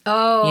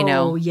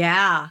 Oh,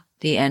 yeah.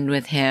 The end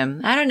with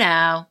him. I don't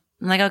know.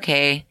 I'm like,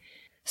 okay.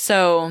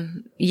 So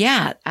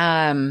yeah,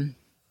 I'm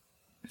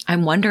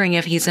wondering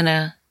if he's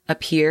gonna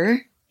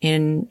appear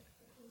in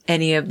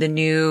any of the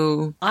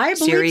new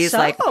series. So.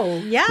 Like,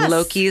 yes.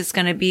 Loki's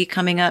gonna be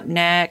coming up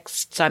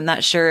next. So I'm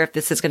not sure if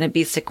this is gonna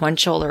be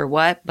sequential or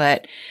what,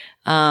 but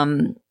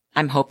I'm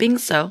hoping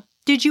so.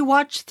 Did you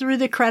watch through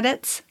the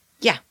credits?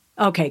 Yeah.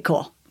 Okay,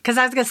 cool. Because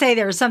I was gonna say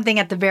there was something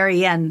at the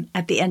very end,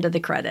 at the end of the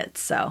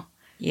credits. So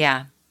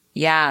yeah.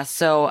 Yeah.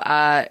 So,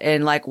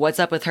 and like, what's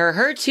up with her?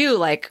 Her too.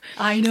 Like,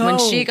 I know when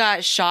she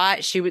got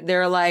shot,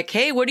 they're like,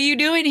 "Hey, what are you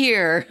doing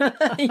here?"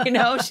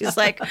 She's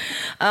like,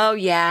 "Oh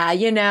yeah,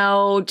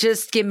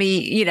 just give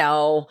me,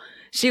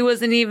 she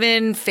wasn't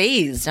even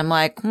phased." I'm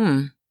like,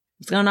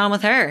 what's going on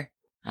with her?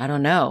 I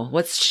don't know.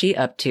 What's she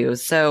up to?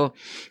 So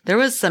there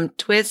was some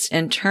twists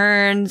and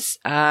turns,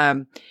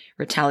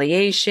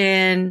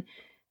 retaliation,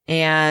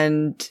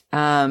 and,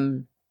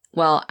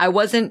 well, I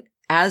wasn't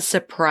as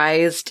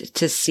surprised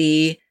to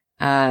see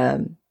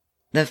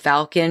the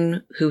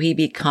Falcon, who he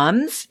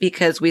becomes,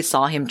 because we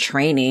saw him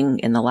training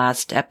in the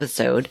last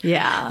episode.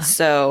 Yeah.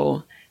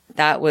 So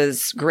that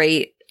was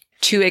great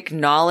to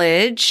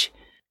acknowledge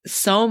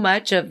so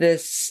much of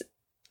this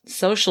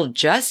social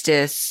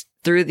justice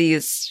through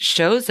these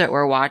shows that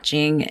we're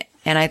watching.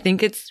 And I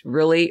think it's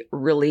really,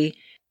 really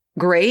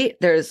great.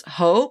 There's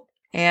hope.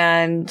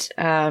 And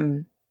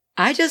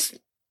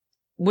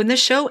when the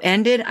show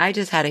ended, I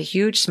just had a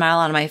huge smile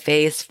on my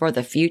face for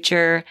the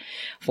future,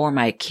 for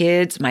my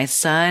kids, my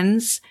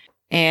sons,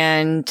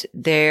 and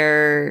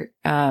their,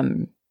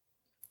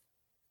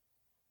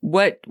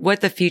 what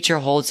the future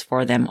holds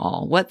for them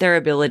all, what their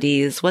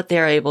abilities, what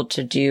they're able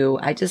to do.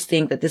 I just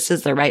think that this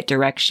is the right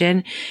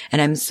direction.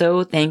 And I'm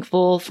so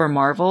thankful for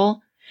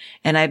Marvel.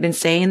 And I've been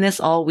saying this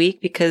all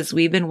week because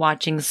we've been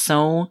watching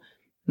so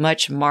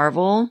much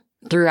Marvel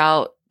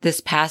throughout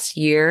this past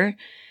year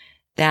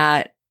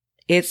that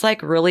it's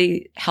like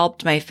really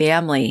helped my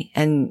family,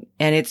 and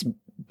it's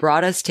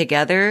brought us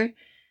together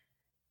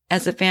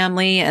as a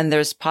family, and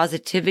there's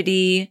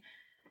positivity,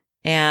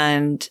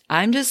 and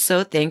I'm just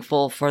so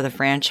thankful for the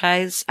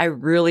franchise. I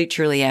really,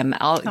 truly am.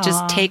 I'll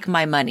just take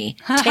my money.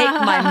 Take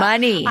my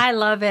money. I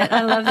love it.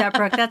 I love that,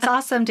 Brooke. That's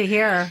awesome to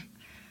hear.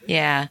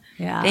 Yeah.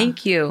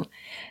 Thank you.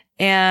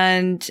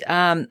 And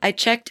I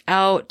checked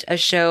out a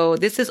show.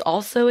 This is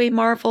also a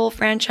Marvel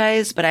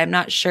franchise, but I'm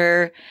not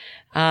sure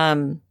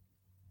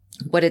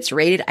what it's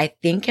rated. I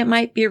think it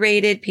might be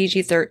rated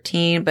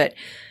PG-13, but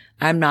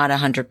I'm not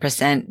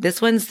 100%.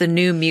 This one's The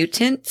New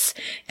Mutants,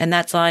 and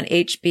that's on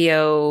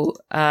HBO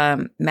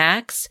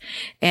Max.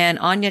 And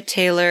Anya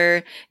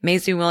Taylor,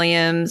 Maisie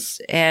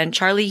Williams, and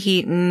Charlie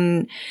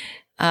Heaton,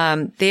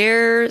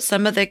 they're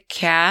some of the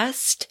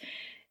cast.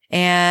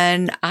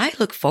 And I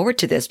look forward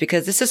to this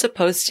because this is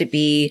supposed to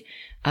be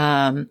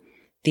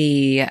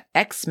the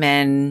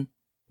X-Men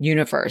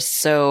universe.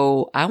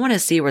 So I want to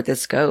see where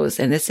this goes.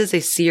 And this is a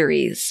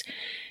series.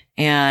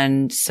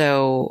 And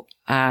so,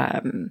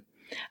 I'm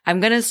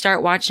going to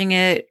start watching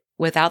it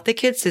without the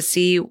kids to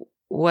see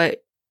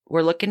what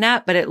we're looking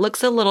at, but it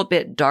looks a little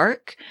bit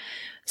dark.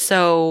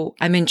 So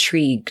I'm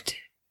intrigued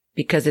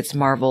because it's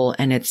Marvel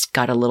and it's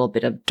got a little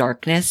bit of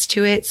darkness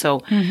to it.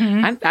 So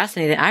I'm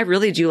fascinated. I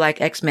really do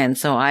like X-Men.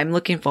 So I'm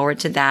looking forward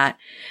to that.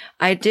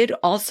 I did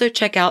also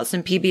check out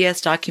some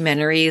PBS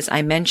documentaries.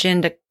 I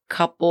mentioned a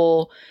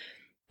couple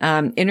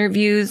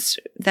interviews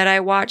that I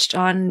watched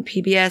on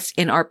PBS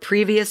in our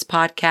previous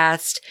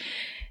podcast.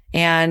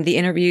 And the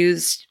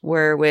interviews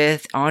were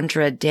with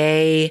Andra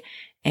Day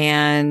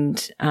and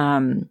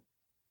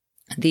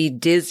the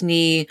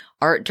Disney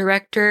art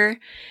director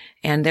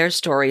and their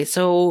story.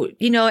 So,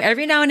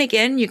 every now and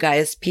again, you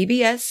guys,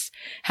 PBS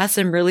has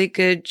some really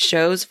good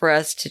shows for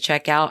us to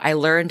check out. I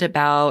learned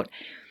about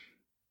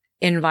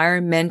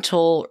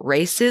environmental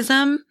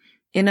racism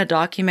in a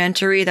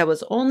documentary that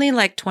was only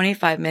like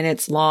 25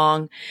 minutes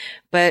long.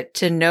 But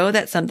to know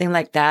that something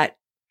like that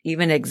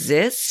even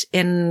exists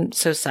in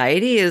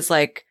society is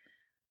like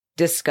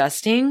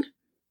disgusting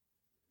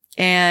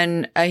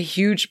and a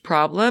huge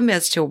problem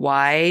as to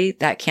why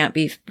that can't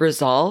be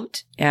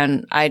resolved.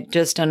 And I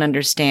just don't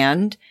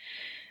understand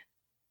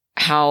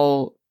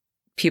how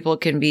people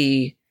can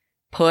be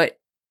put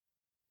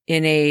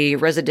in a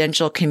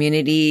residential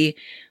community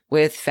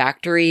with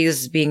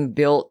factories being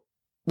built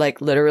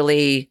like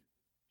literally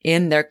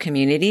in their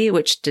community,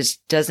 which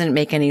just doesn't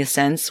make any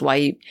sense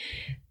why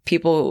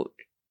people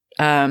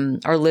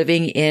are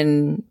living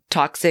in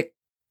toxic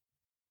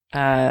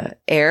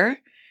air.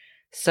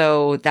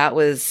 So that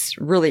was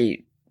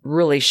really,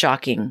 really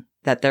shocking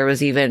that there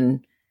was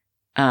even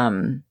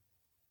that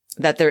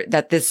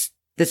this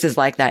is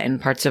like that in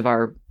parts of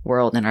our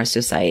world and our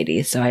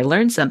society. So I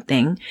learned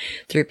something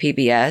through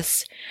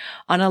PBS.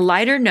 On a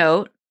lighter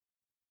note,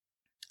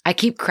 I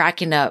keep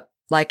cracking up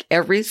like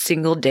every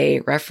single day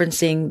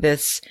referencing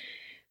this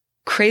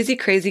crazy,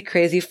 crazy,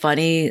 crazy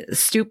funny,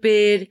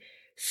 stupid,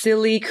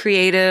 silly,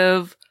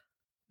 creative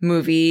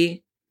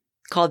movie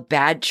called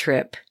Bad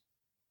Trip.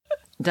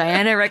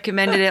 Diana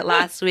recommended it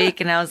last week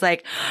and I was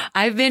like,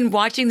 I've been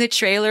watching the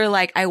trailer.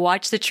 Like I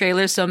watched the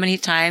trailer so many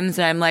times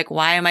and I'm like,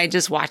 why am I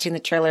just watching the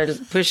trailer to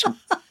push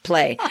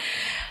play?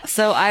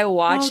 So I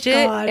watched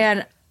it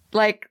and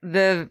like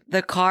the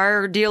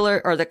car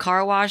dealer or the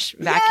car wash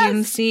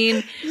vacuum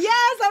scene.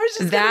 Yes, I was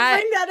just going to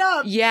bring that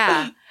up.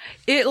 Yeah.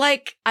 It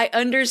like, I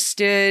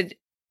understood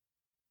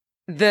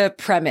the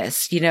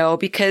premise,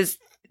 because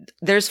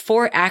there's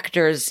 4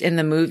 actors in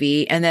the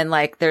movie and then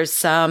like there's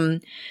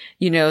some,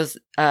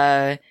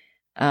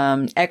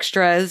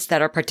 extras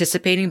that are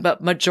participating,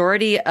 but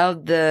majority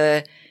of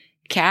the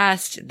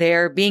cast,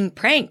 they're being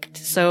pranked.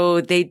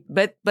 So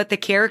but the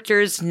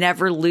characters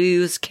never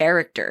lose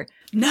character.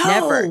 No.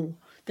 Never.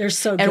 They're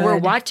so good. And we're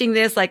watching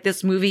this, like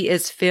this movie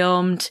is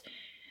filmed,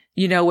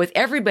 with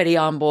everybody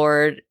on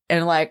board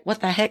and like, what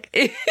the heck?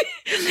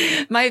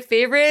 My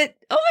favorite,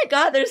 oh my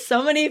God, there's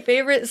so many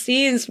favorite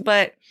scenes,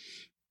 but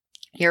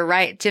you're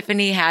right.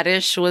 Tiffany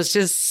Haddish was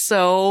just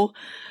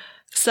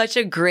such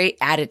a great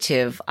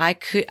additive.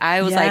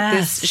 I was like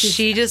this,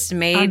 she just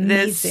made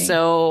this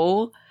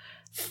so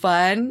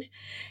fun.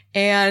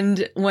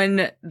 And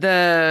when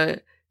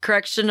the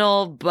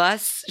correctional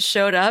bus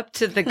showed up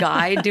to the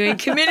guy doing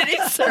community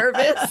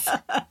service,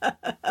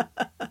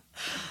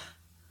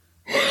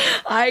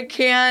 I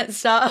can't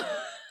stop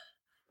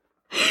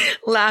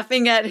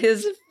laughing at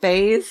his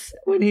face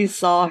when he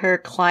saw her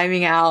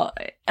climbing out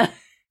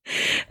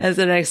as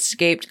an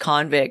escaped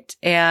convict,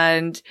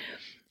 and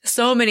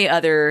so many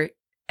other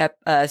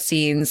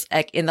scenes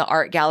like in the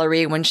art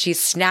gallery when she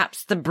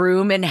snaps the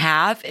broom in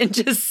half and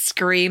just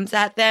screams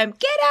at them,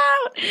 "Get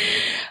out!"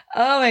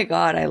 Oh my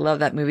God, I love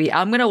that movie.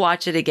 I'm gonna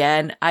watch it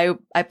again. I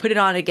put it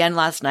on again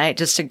last night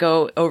just to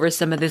go over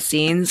some of the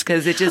scenes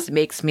because it just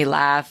makes me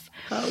laugh.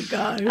 Oh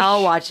gosh,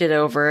 I'll watch it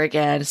over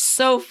again.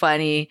 So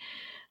funny.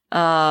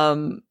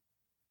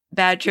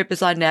 Bad Trip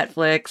is on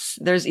Netflix.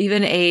 There's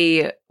even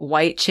a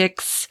White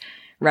Chicks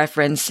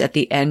reference at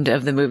the end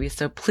of the movie.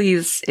 So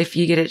please, if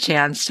you get a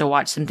chance to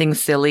watch something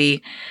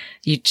silly,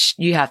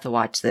 you have to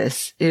watch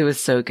this. It was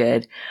so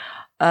good.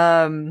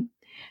 And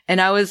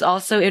I was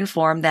also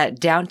informed that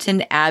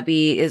Downton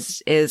Abbey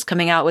is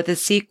coming out with a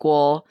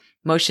sequel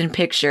motion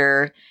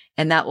picture,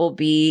 and that will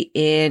be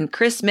in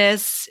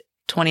Christmas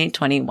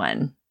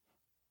 2021.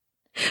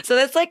 So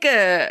that's like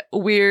a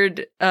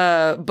weird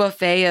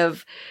buffet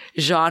of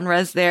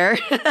genres there.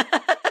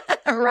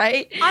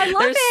 Right? I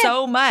love There's it.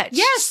 so much.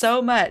 Yes.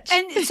 So much.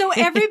 And so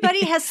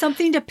everybody has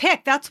something to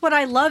pick. That's what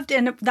I loved.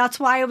 And that's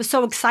why I was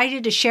so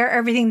excited to share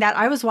everything that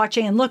I was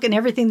watching and look and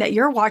everything that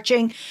you're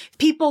watching.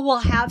 People will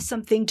have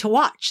something to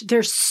watch.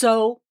 There's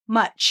so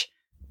much.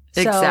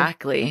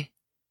 Exactly.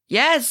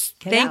 Yes.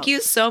 Thank you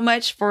so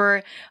much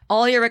for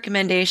all your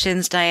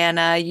recommendations,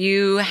 Diana.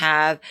 You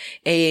have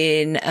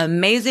an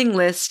amazing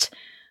list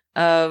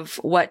of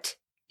what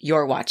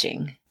you're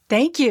watching.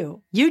 Thank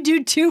you. You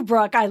do too,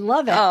 Brooke. I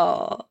love it.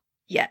 Oh,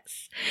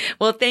 Yes.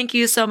 Well, thank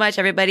you so much,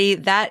 everybody.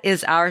 That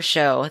is our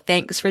show.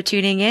 Thanks for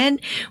tuning in.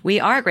 We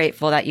are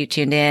grateful that you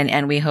tuned in,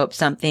 and we hope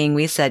something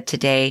we said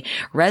today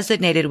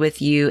resonated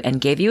with you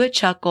and gave you a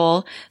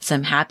chuckle,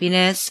 some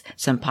happiness,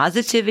 some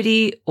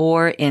positivity,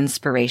 or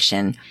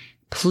inspiration.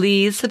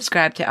 Please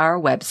subscribe to our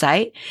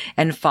website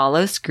and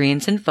follow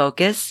Screens in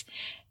Focus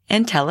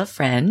and tell a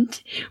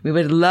friend. We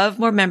would love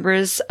more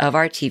members of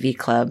our TV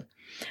club.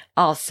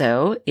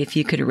 Also, if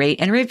you could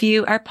rate and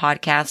review our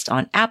podcast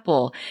on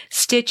Apple,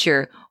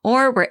 Stitcher,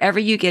 or wherever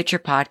you get your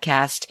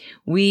podcast,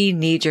 we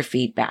need your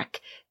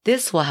feedback.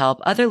 This will help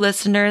other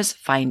listeners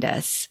find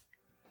us.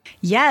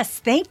 Yes,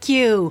 thank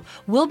you.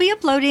 We'll be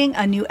uploading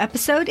a new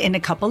episode in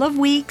a couple of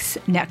weeks.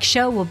 Next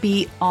show will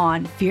be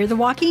on Fear the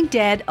Walking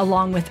Dead,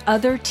 along with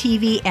other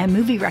TV and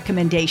movie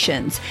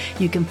recommendations.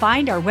 You can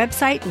find our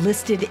website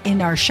listed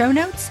in our show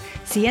notes.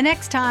 See you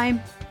next time.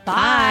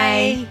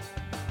 Bye. Bye.